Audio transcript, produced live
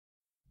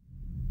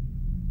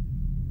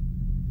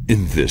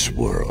In this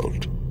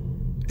world,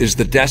 is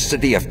the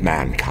destiny of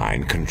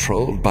mankind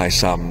controlled by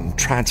some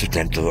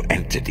transcendental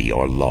entity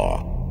or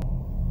law?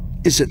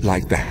 Is it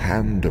like the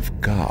hand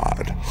of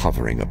God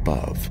hovering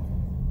above?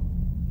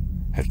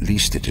 At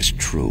least it is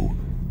true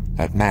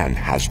that man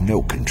has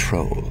no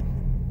control,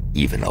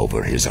 even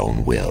over his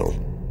own will.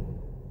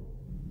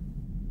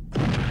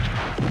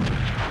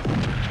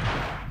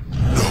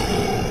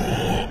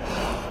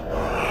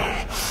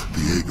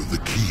 The egg of the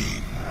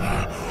king.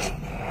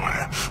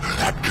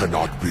 That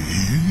cannot be.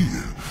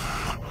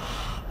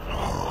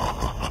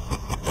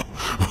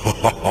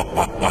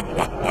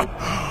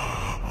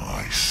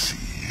 I see.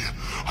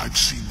 I've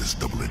seen this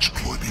double-edged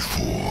ploy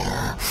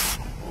before.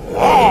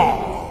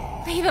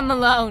 Leave him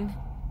alone.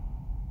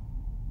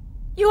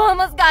 You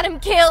almost got him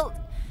killed.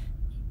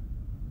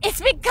 It's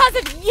because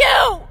of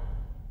you!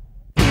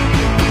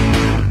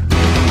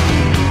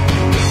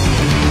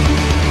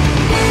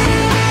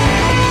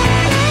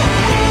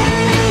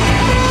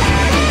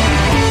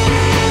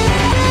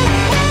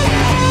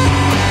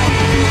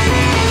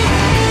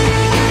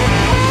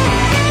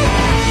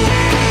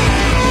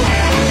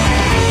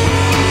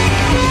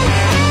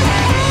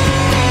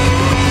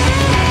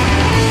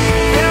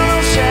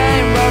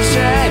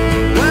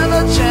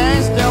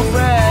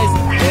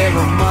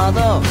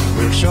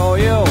 Show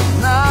you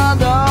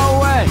another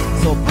way.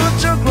 So put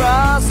your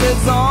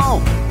glasses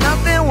on.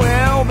 Nothing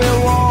will be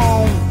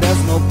wrong.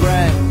 There's no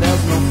blame,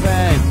 there's no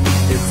fame.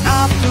 It's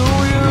up to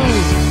you.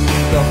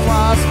 The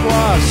fast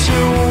watch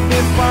you'll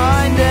be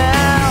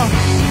finding.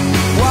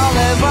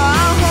 Whatever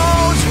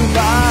holds you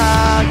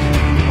back,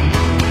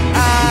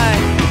 I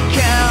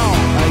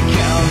can't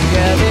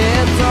get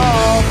it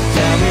all.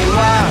 Tell me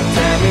why,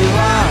 tell me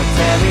why,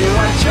 tell me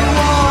what you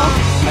want.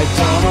 I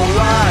don't know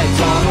why,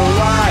 don't know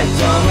why,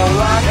 don't know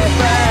why to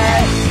say.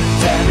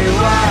 Tell me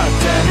why,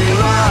 tell me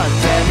why,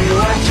 tell me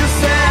what you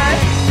say.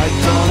 I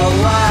don't know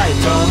why,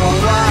 don't know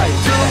why,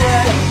 do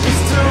it,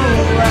 it's too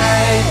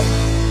late.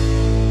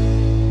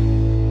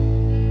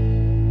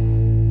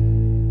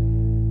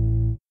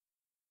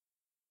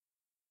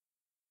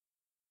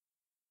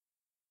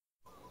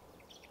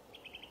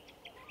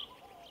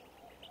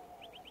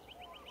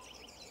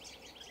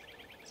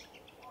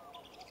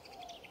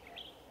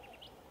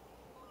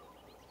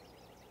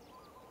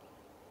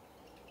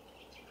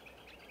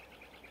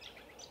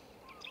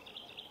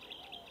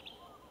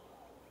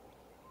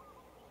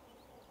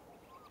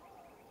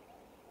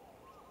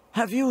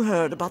 Have you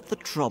heard about the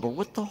trouble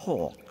with the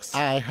Hawks?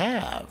 I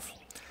have.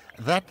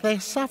 That they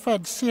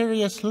suffered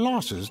serious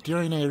losses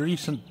during a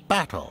recent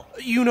battle.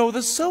 You know,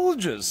 the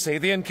soldiers say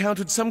they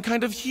encountered some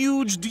kind of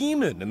huge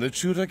demon in the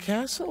Chuda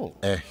castle.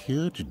 A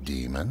huge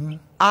demon?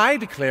 I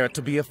declare it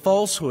to be a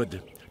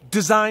falsehood,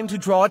 designed to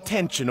draw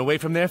attention away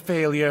from their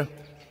failure.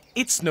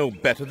 It's no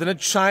better than a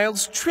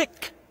child's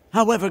trick.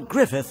 However,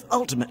 Griffith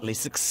ultimately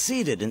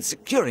succeeded in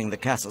securing the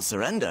castle's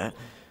surrender.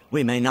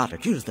 We may not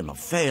accuse them of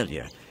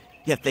failure,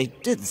 yet they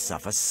did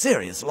suffer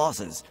serious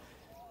losses.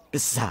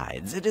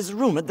 Besides, it is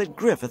rumored that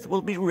Griffith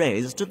will be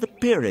raised to the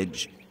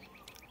peerage.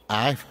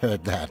 I've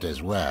heard that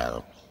as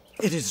well.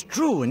 It is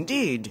true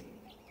indeed.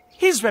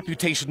 His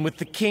reputation with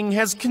the king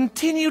has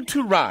continued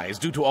to rise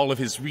due to all of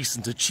his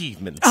recent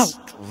achievements.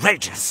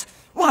 Outrageous!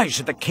 Why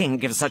should the king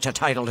give such a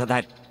title to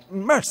that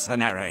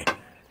mercenary?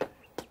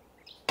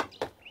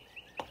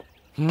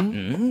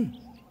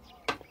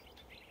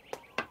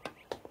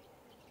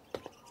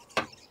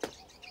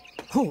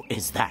 Who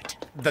is that?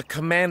 The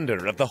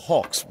commander of the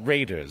Hawks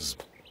Raiders.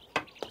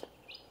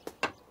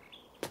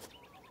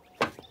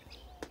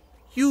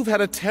 You've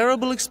had a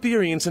terrible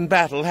experience in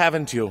battle,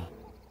 haven't you?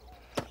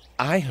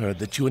 I heard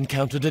that you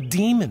encountered a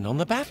demon on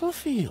the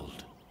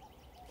battlefield.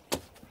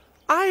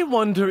 I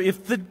wonder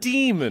if the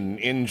demon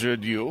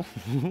injured you.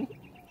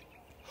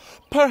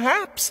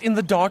 Perhaps in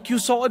the dark you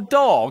saw a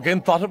dog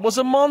and thought it was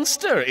a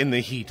monster in the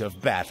heat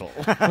of battle.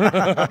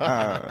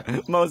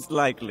 Most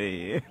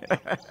likely.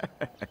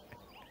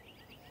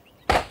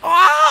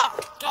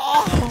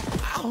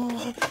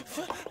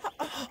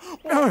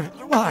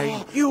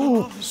 Why,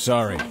 you...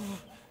 Sorry.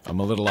 I'm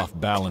a little off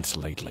balance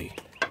lately.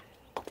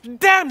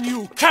 Damn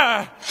you,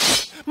 cur!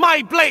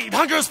 My blade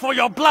hungers for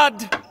your blood!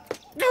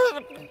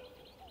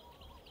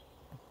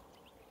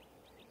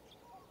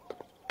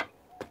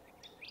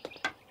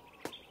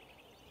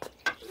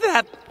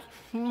 That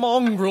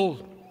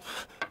mongrel.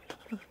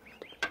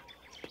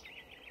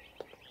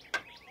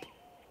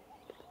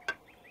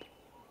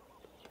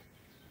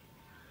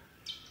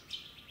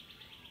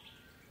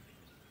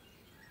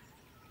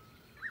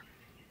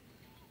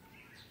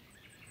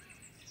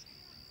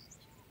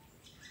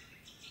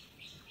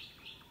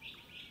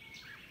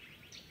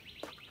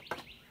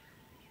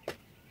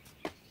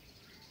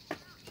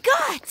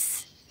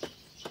 Guts!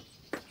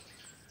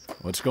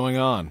 What's going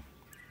on?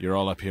 You're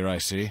all up here, I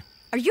see.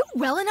 Are you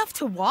well enough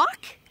to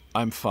walk?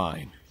 I'm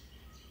fine.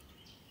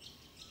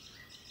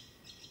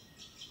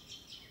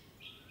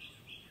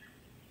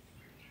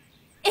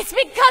 It's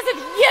because of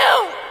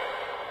you!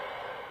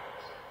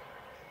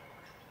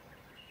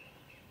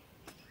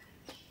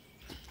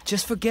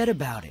 Just forget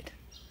about it.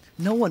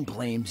 No one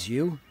blames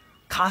you.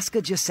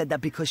 Casca just said that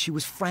because she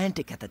was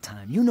frantic at the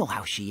time. You know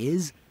how she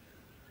is.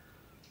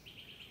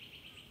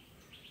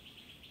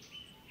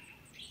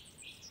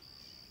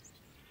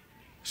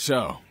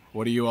 So,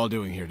 what are you all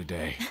doing here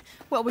today?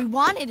 Well, we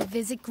wanted to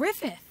visit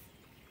Griffith.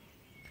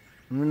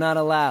 We're not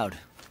allowed.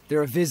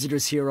 There are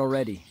visitors here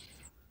already.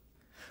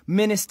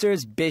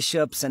 Ministers,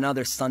 bishops, and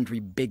other sundry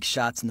big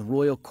shots in the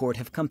royal court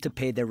have come to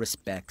pay their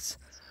respects.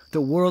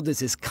 The world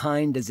is as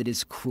kind as it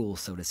is cruel,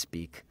 so to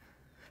speak.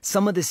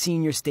 Some of the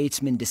senior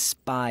statesmen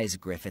despise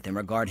Griffith and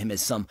regard him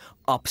as some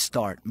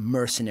upstart,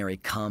 mercenary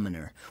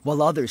commoner,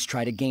 while others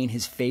try to gain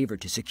his favor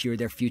to secure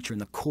their future in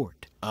the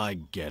court. I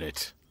get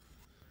it.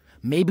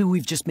 Maybe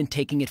we've just been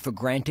taking it for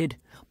granted,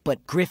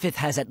 but Griffith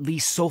has at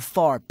least so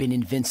far been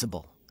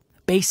invincible.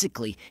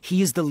 Basically,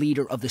 he is the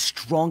leader of the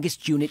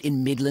strongest unit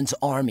in Midland's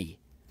army.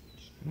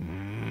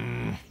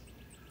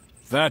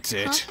 That's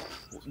it.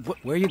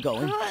 Where are you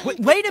going?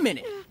 Wait a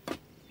minute!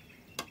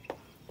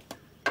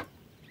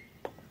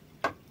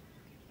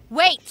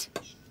 Wait!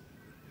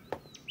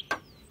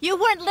 You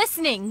weren't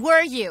listening,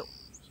 were you?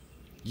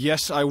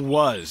 Yes, I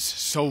was.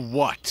 So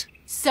what?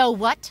 So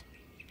what?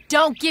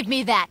 Don't give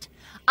me that.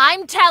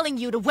 I'm telling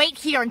you to wait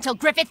here until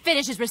Griffith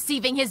finishes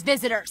receiving his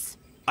visitors.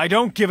 I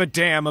don't give a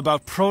damn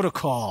about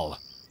protocol.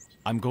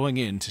 I'm going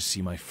in to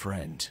see my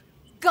friend.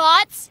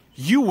 Gods?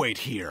 You wait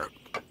here.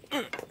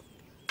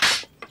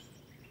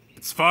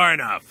 It's far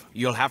enough.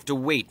 You'll have to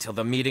wait till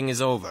the meeting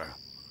is over.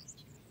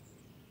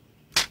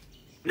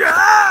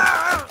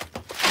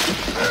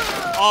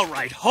 All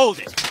right, hold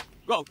it.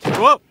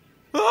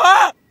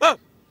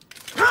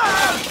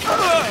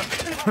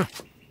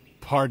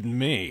 Pardon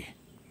me.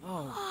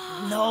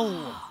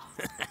 No!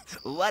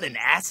 What an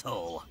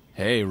asshole.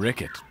 Hey,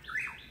 Rickett.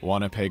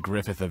 Want to pay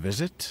Griffith a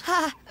visit?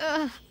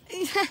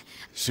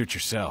 Suit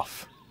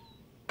yourself.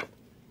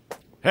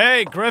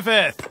 Hey,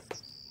 Griffith!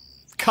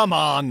 Come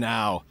on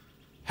now.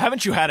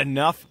 Haven't you had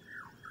enough?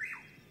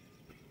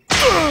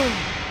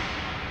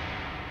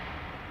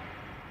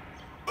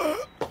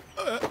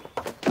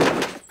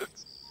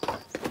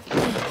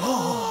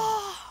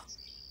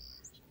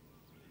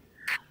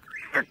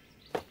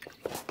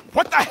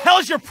 What the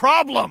hell's your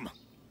problem?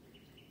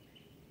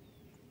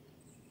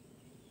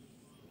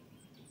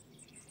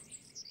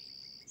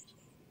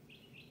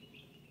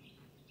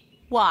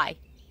 Why?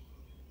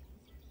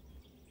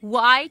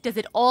 Why does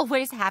it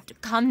always have to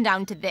come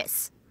down to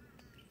this?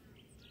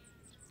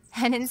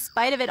 And in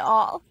spite of it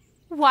all,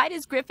 why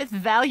does Griffith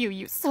value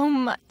you so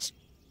much?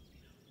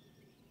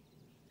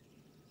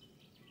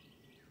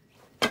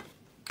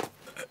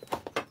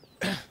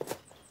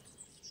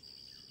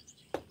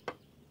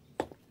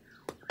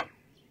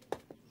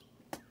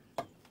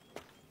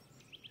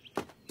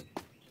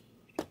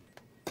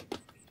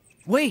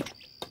 Wait!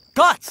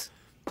 Guts!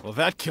 Well,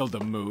 that killed the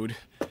mood.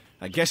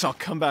 I guess I'll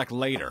come back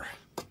later.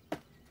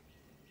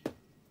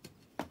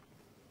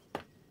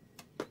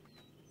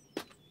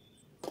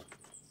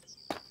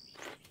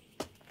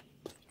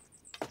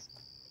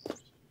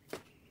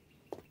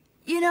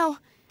 You know,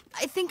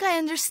 I think I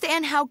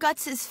understand how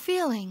Guts is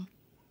feeling.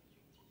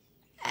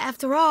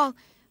 After all,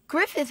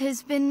 Griffith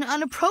has been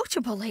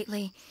unapproachable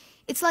lately.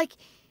 It's like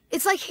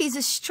he's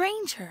a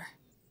stranger.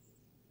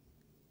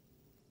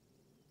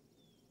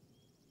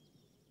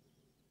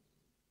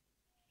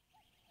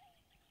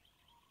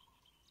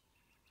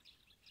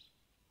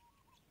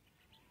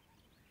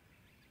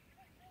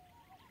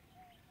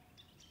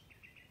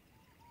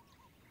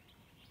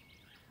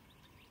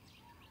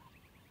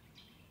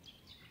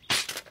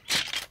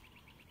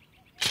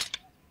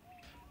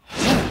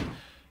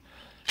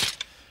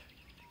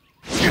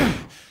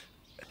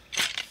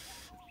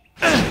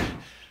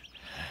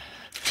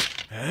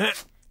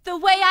 The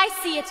way I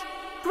see it,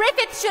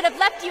 Griffith should have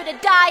left you to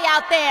die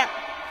out there.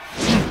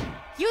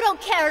 You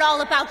don't care at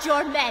all about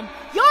your men.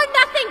 You're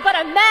nothing but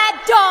a mad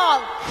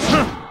dog.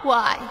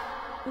 Why?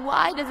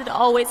 Why does it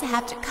always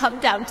have to come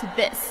down to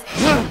this?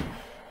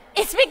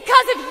 It's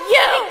because of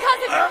you!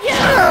 Because of you!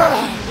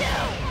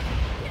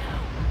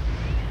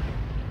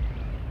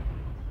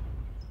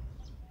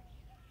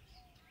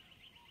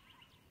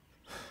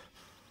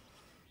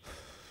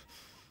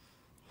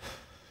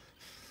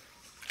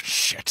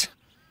 Shit.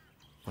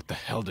 What the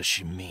hell does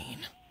she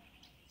mean?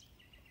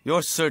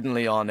 You're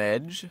certainly on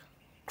edge.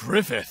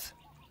 Griffith!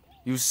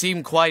 You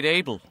seem quite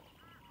able,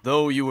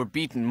 though you were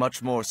beaten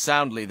much more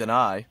soundly than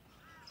I.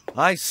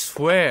 I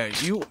swear,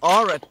 you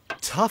are a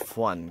tough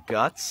one,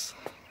 Guts.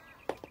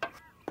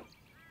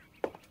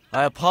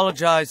 I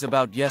apologize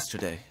about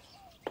yesterday.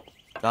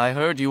 I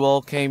heard you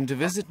all came to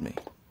visit me.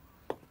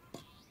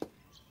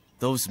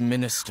 Those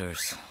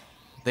ministers,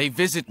 they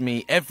visit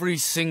me every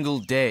single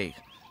day,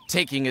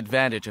 taking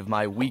advantage of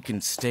my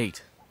weakened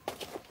state.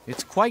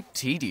 It's quite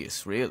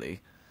tedious, really.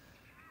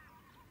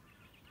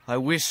 I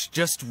wish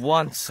just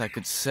once I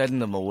could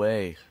send them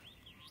away.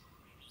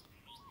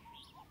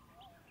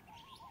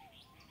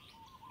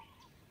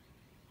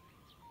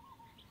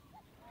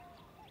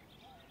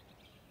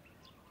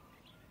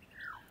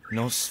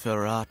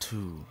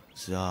 Nosferatu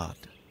Zod.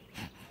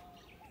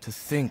 To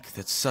think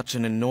that such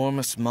an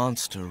enormous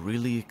monster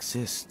really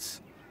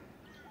exists.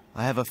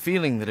 I have a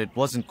feeling that it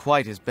wasn't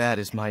quite as bad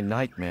as my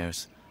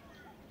nightmares.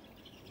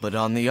 But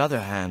on the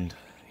other hand,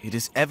 it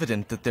is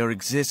evident that there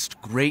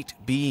exist great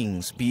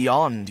beings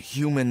beyond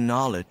human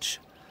knowledge.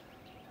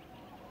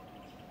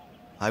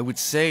 I would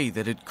say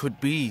that it could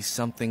be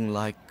something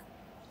like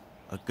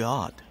a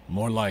god.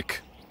 More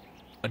like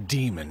a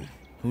demon.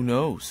 Who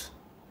knows?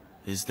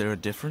 Is there a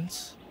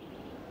difference?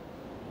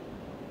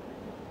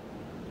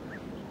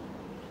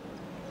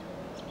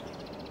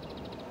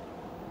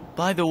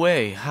 By the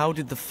way, how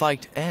did the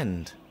fight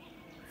end?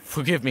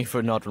 Forgive me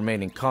for not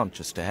remaining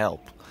conscious to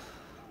help.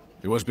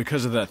 It was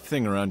because of that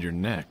thing around your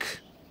neck.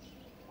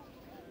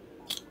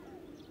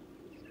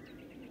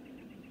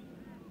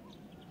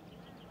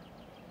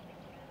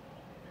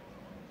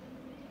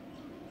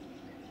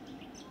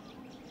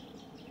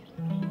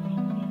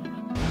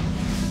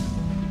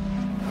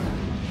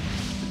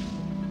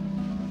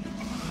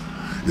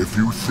 If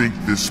you think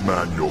this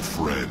man your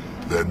friend,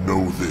 then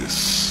know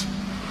this.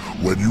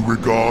 When you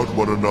regard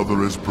one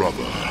another as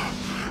brother,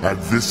 and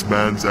this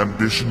man's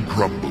ambition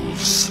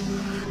crumbles,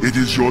 it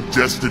is your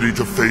destiny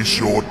to face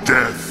your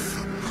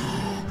death.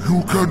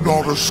 You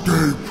cannot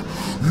escape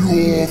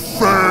your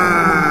fate!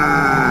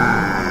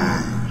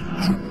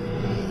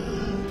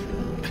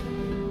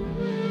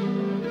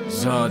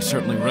 Zod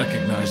certainly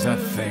recognized that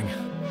thing.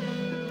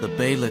 The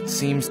Bailet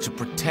seems to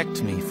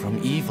protect me from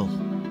evil.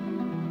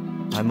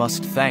 I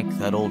must thank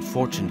that old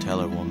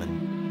fortune-teller woman.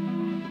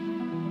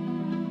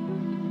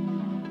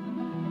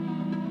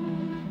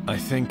 I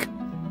think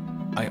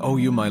I owe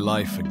you my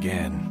life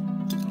again.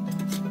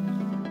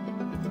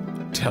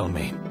 Tell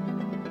me.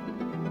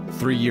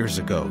 3 years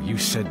ago, you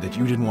said that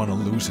you didn't want to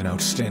lose an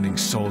outstanding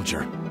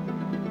soldier.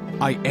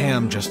 I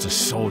am just a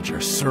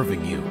soldier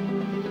serving you.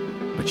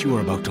 But you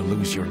are about to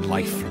lose your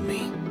life for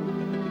me.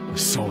 A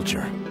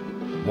soldier.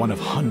 One of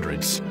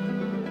hundreds.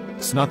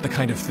 It's not the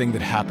kind of thing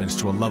that happens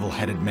to a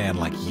level-headed man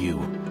like you.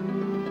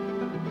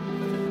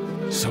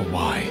 So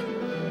why?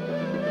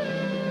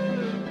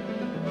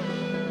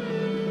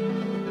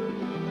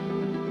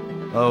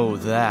 Oh,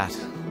 that.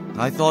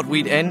 I thought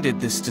we'd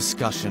ended this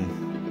discussion.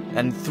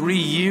 And 3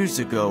 years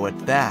ago at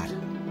that.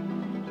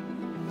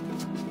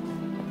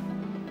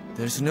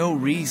 There's no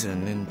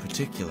reason in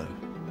particular.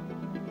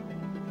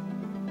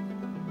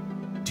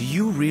 Do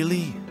you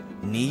really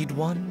need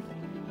one?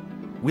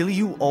 Will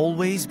you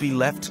always be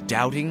left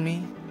doubting me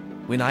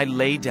when I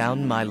lay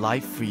down my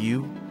life for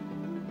you?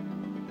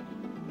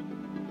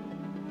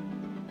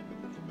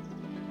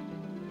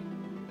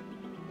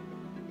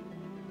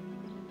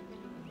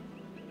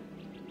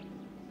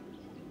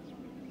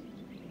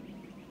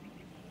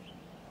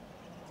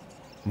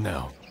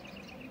 No.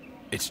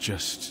 It's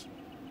just...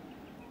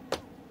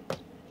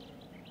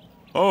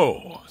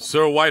 Oh,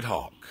 Sir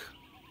Whitehawk.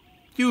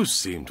 You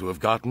seem to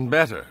have gotten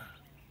better.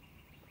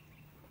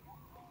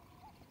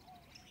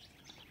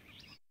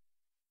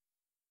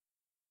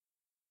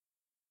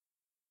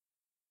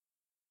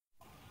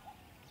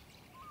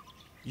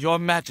 Your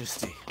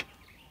Majesty.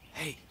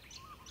 Hey,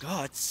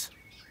 Guts.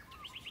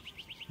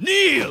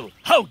 Kneel!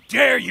 How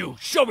dare you!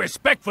 Show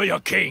respect for your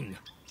king!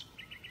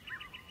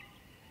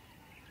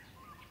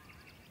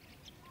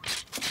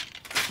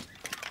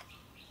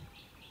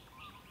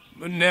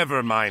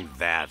 Never mind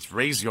that.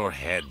 Raise your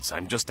heads.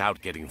 I'm just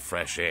out getting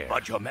fresh air.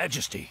 But your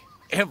Majesty...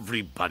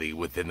 Everybody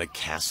within the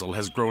castle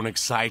has grown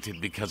excited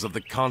because of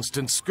the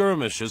constant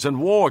skirmishes and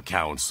war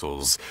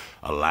councils.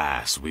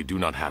 Alas, we do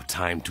not have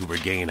time to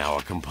regain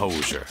our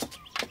composure.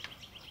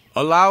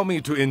 Allow me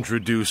to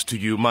introduce to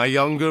you my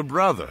younger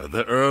brother,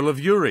 the Earl of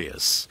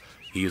Urias.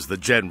 He is the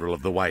General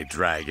of the White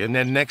Dragon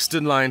and next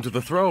in line to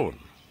the throne.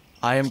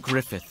 I am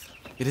Griffith.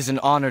 It is an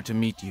honor to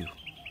meet you.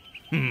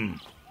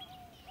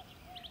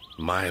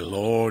 My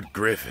Lord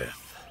Griffith.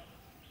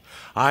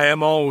 I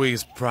am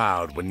always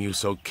proud when you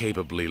so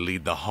capably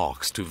lead the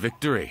Hawks to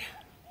victory.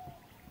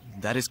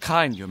 That is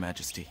kind, Your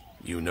Majesty.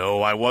 You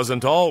know I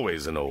wasn't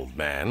always an old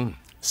man.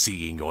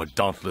 Seeing your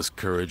dauntless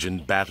courage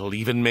in battle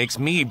even makes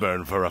me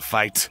burn for a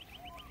fight.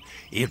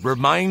 It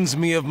reminds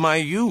me of my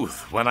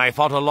youth, when I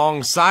fought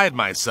alongside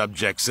my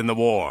subjects in the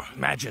war.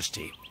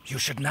 Majesty, you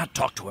should not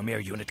talk to a mere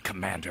unit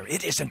commander.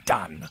 It isn't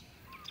done.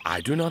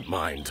 I do not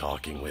mind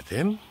talking with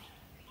him.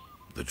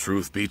 The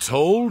truth be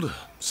told,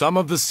 some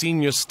of the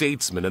senior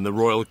statesmen in the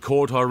royal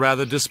court are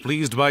rather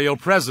displeased by your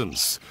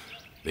presence.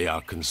 They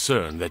are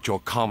concerned that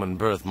your common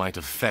birth might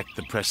affect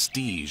the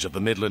prestige of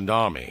the Midland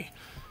Army.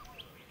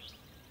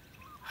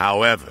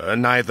 However,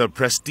 neither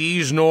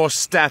prestige nor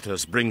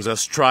status brings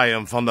us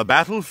triumph on the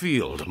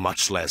battlefield,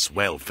 much less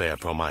welfare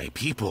for my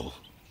people.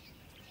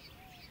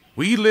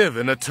 We live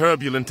in a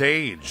turbulent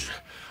age.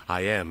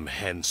 I am,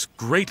 hence,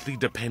 greatly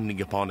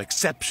depending upon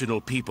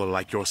exceptional people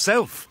like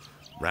yourself,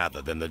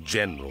 rather than the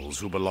generals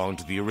who belong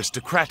to the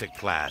aristocratic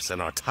class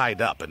and are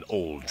tied up in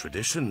old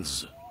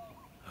traditions.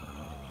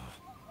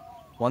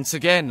 Once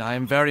again, I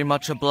am very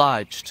much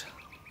obliged,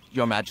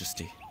 Your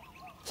Majesty.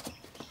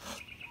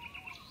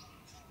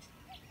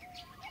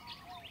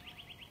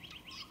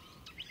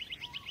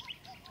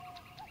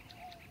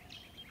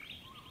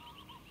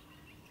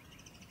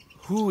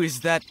 Who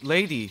is that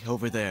lady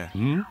over there?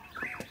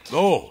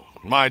 Oh,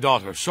 my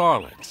daughter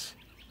Charlotte.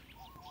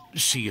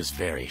 She is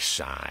very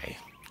shy.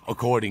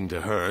 According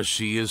to her,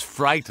 she is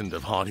frightened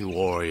of haughty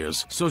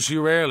warriors, so she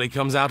rarely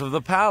comes out of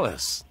the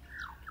palace.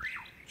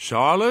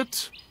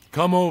 Charlotte,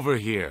 come over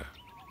here.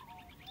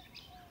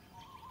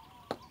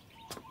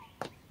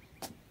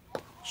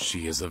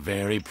 She is a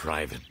very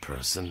private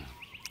person.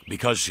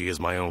 Because she is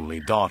my only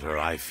daughter,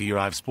 I fear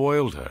I've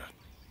spoiled her.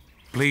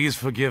 Please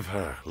forgive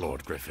her,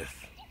 Lord Griffith.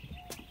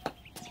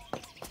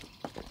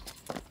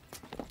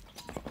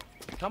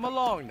 Come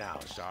along now,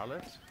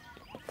 Charlotte.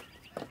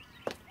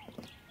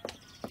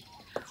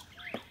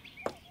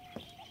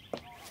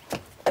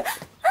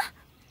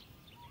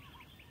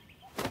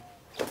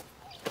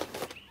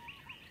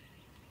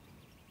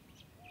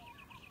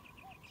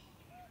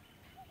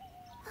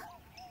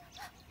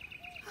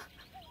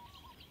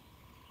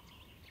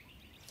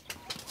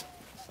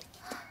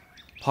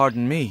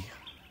 Pardon me,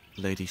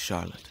 Lady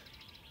Charlotte.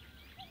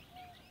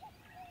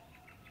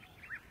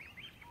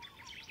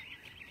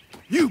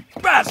 You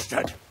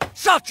bastard!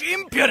 Such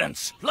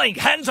impudence! Laying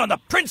hands on the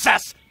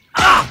princess!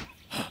 Ah!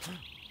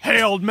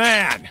 Hey, old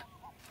man!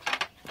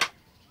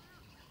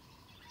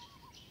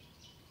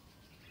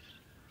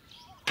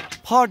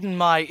 Pardon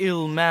my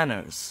ill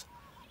manners,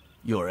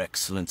 Your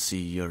Excellency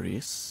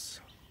Urius.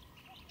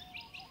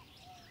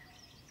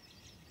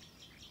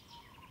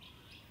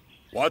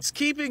 What's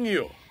keeping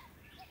you?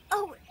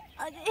 Oh,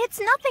 it's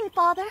nothing,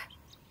 Father.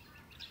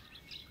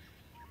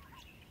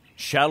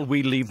 Shall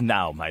we leave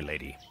now, my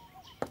lady?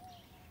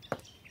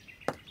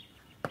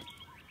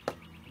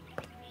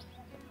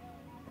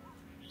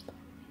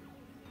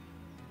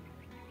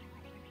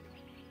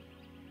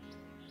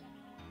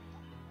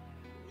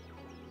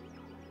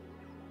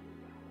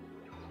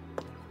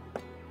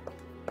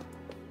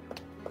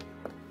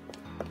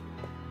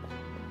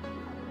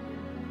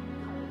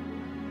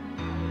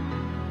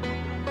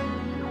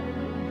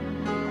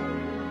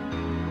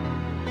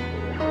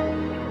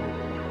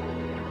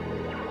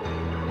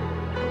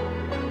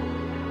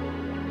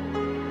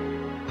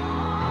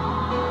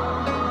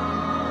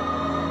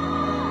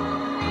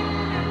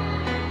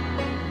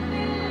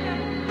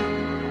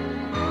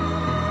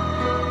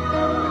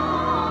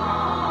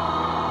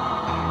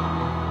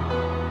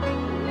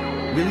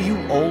 Will you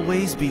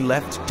always be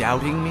left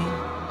doubting me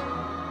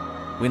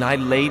when I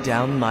lay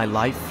down my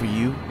life for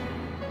you?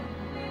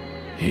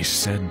 He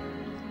said,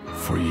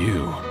 for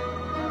you.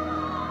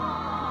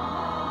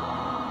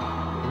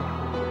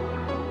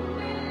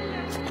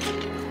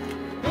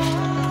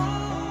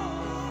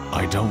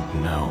 I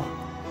don't know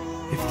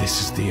if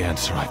this is the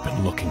answer I've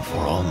been looking for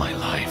all my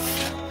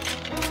life.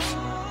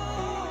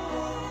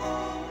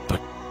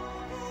 But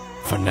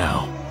for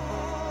now,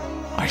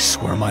 I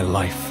swear my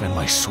life and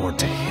my sword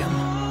to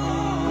him.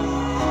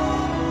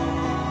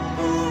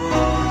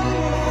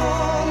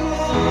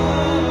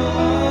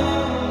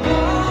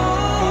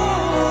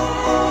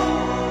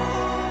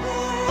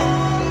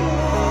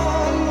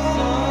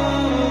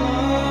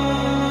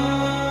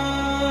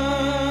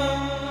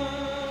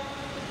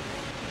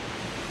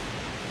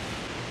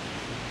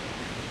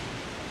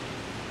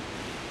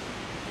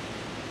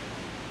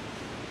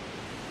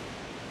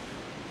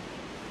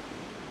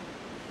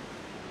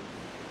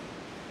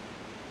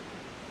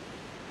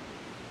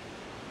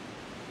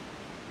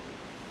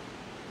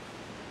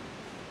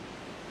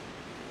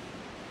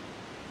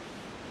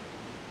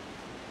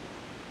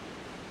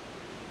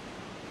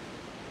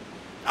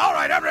 All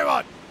right,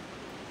 everyone!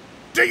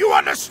 Do you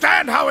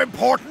understand how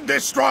important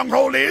this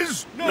stronghold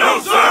is? No,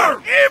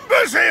 sir!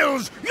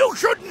 Imbeciles! You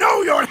should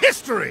know your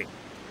history!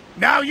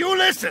 Now you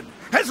listen.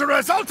 As a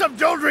result of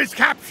Doldry's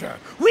capture,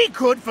 we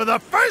could, for the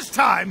first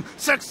time,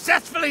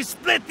 successfully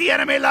split the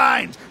enemy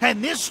lines,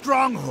 and this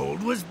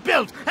stronghold was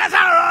built as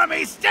our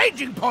army's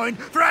staging point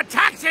for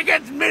attacks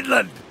against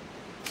Midland.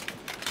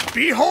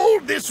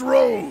 Behold this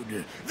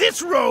road.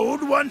 This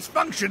road once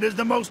functioned as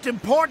the most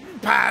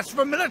important pass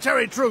for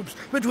military troops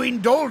between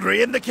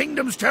Doldry and the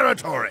kingdom's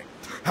territory.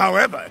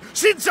 However,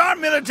 since our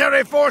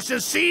military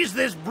forces seized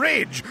this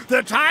bridge,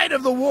 the tide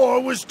of the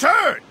war was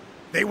turned.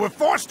 They were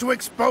forced to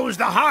expose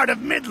the heart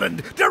of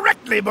Midland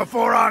directly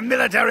before our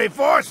military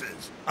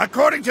forces.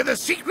 According to the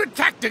secret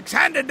tactics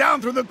handed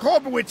down through the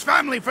Korbowitz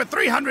family for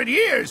 300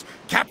 years,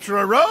 capture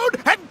a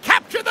road and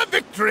capture the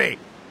victory.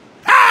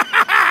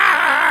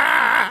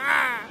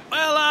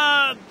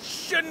 Well,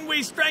 shouldn't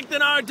we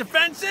strengthen our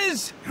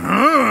defenses?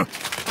 Pah!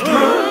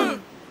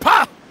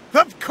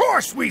 Of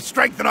course we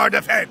strengthen our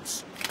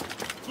defense.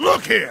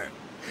 Look here.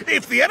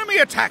 If the enemy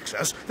attacks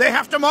us, they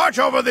have to march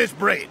over this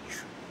bridge.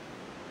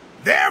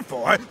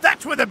 Therefore,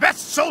 that's where the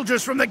best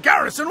soldiers from the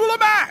garrison will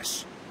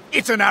amass.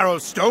 It's a narrow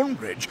stone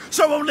bridge,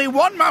 so only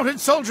one mounted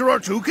soldier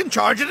or two can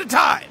charge at a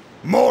time.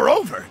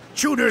 Moreover,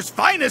 Tudor's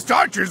finest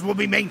archers will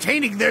be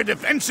maintaining their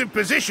defensive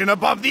position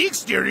above the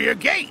exterior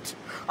gate.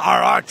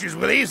 Our archers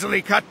will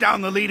easily cut down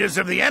the leaders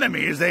of the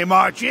enemy as they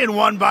march in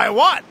one by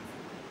one.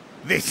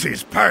 This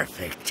is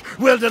perfect.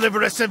 We'll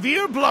deliver a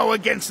severe blow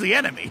against the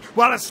enemy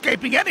while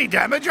escaping any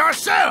damage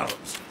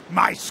ourselves.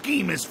 My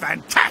scheme is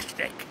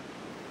fantastic.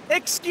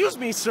 Excuse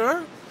me,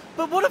 sir,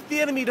 But what if the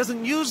enemy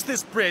doesn't use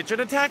this bridge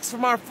and attacks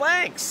from our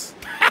flanks?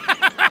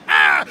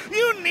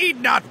 You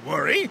need not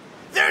worry.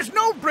 There's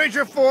no bridge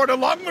or ford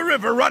along the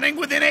river running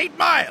within 8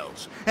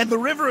 miles, and the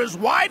river is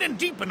wide and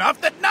deep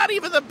enough that not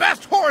even the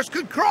best horse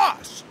could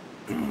cross.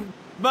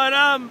 But,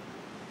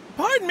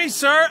 pardon me,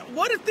 sir,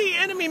 what if the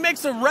enemy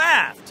makes a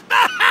raft?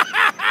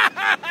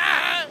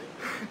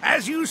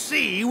 As you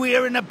see, we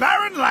are in a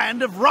barren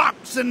land of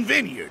rocks and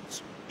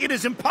vineyards. It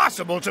is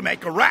impossible to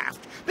make a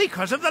raft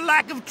because of the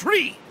lack of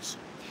trees.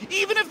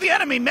 Even if the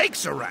enemy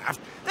makes a raft,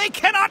 they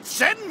cannot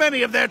send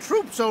many of their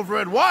troops over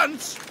at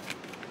once.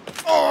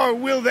 Or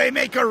will they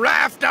make a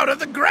raft out of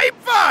the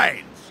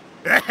grapevines?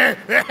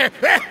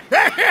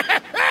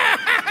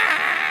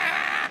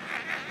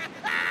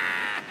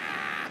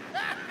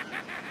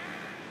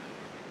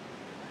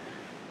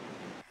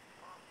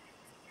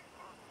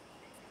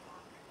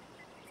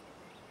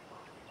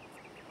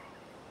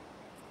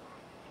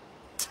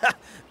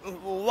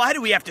 Why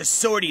do we have to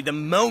sortie the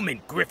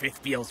moment Griffith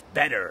feels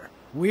better?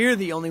 We're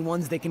the only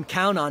ones they can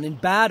count on in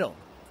battle.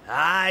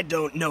 I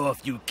don't know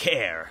if you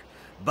care,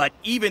 but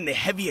even the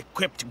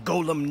heavy-equipped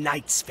Golem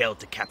Knights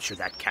failed to capture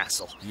that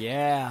castle.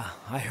 Yeah,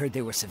 I heard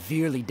they were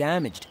severely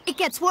damaged. It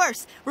gets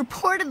worse.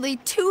 Reportedly,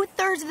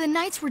 2/3 of the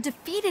knights were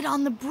defeated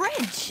on the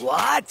bridge.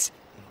 What?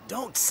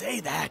 Don't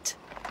say that.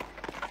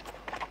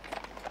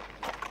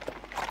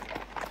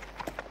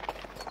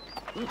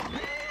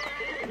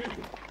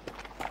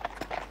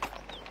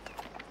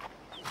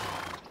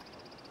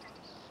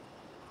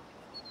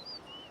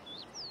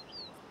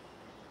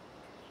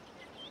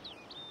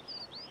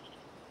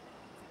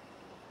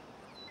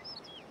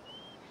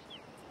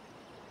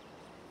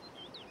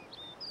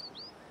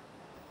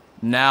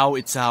 Now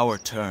it's our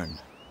turn.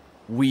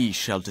 We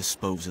shall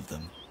dispose of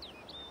them.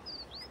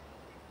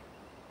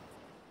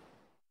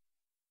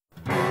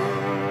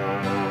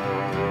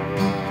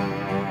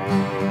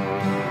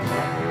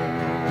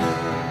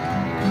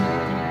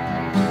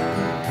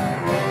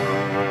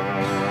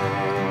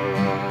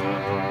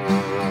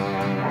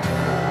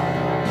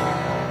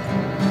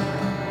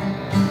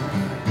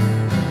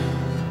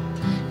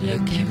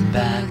 Looking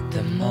back,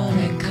 the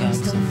morning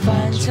comes to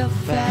find your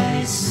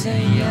face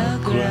in your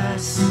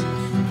grass.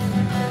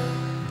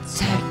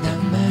 Take the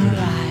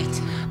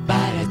moonlight,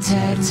 by the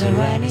tail to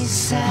any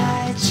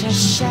side,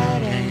 just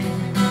shouting.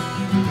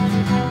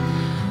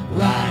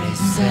 What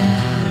is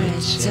there?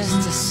 It's just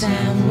the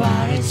same.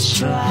 What is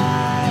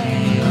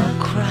trying your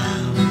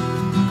crown?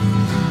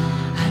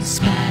 I'm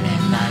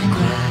spanning my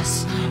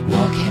grass,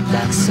 walking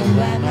back so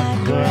when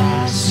I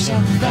grass,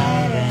 you're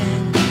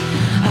fading.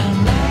 I'm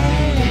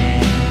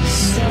waiting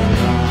so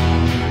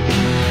long.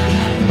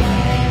 I'm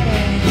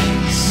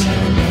waiting so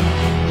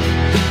long.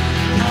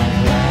 I'm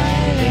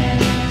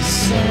waiting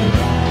so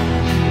long.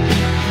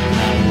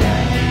 I'm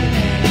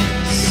waiting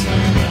so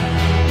long.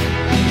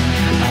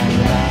 I'm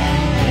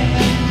waiting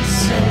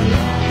so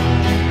long.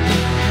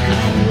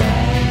 I'm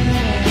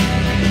waiting.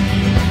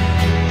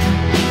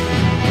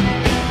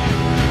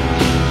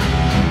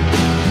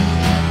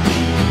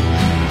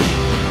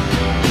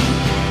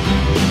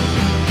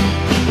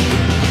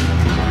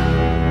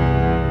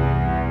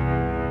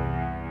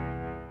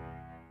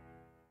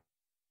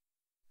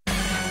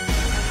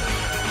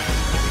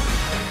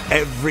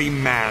 Every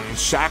man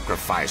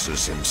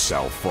sacrifices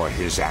himself for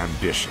his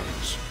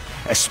ambitions,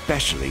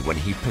 especially when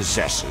he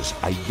possesses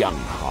a young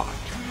heart.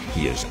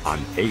 He is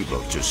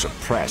unable to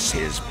suppress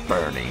his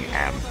burning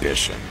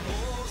ambition,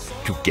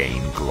 to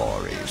gain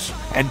glories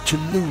and to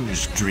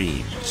lose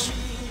dreams.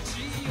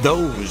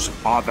 Those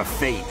are the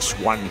fates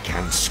one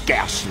can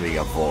scarcely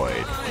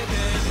avoid.